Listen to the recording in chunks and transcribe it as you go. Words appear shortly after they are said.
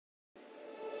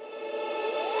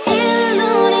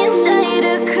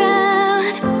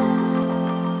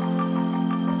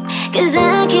'cause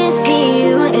I can't see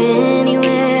you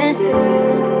anywhere.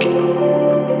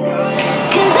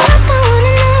 'Cause I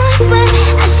wanna know, I swear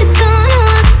I should go, no,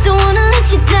 I don't wanna let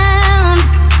you down.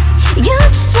 You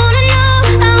just wanna know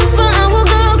how far I will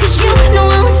go, 'cause you know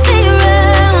I will stay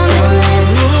around. So let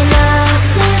me know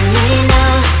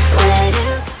where to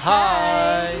go.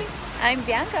 Hi! I'm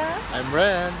Bianca. I'm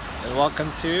Ren, and welcome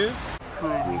to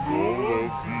Cronulla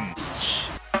Beach.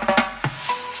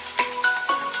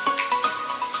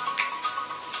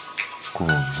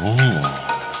 Cronulla.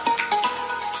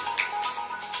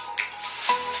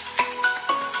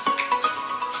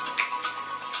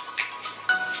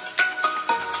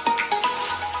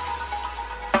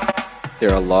 There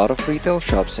are a lot of retail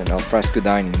shops and alfresco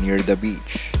dining near the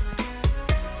beach.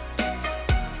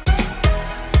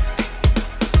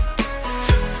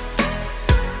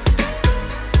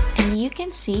 And you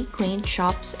can see quaint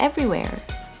shops everywhere.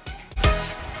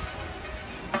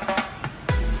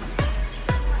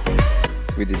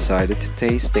 We decided to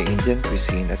taste the Indian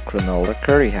cuisine at Cronulla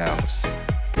Curry House.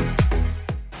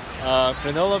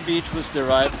 Cronulla Beach was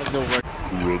derived from the word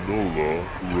Cronulla.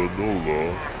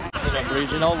 It's an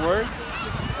Aboriginal word.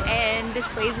 And this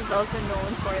place is also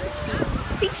known for the cute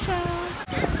seashells.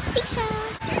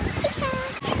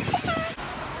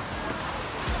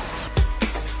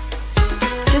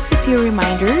 Just a few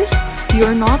reminders. You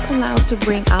are not allowed to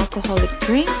bring alcoholic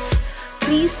drinks.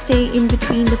 Please stay in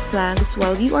between the flags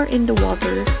while you are in the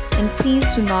water, and please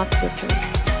do not litter.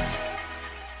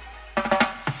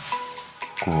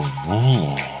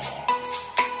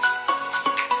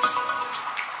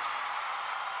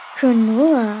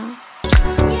 Cronulla.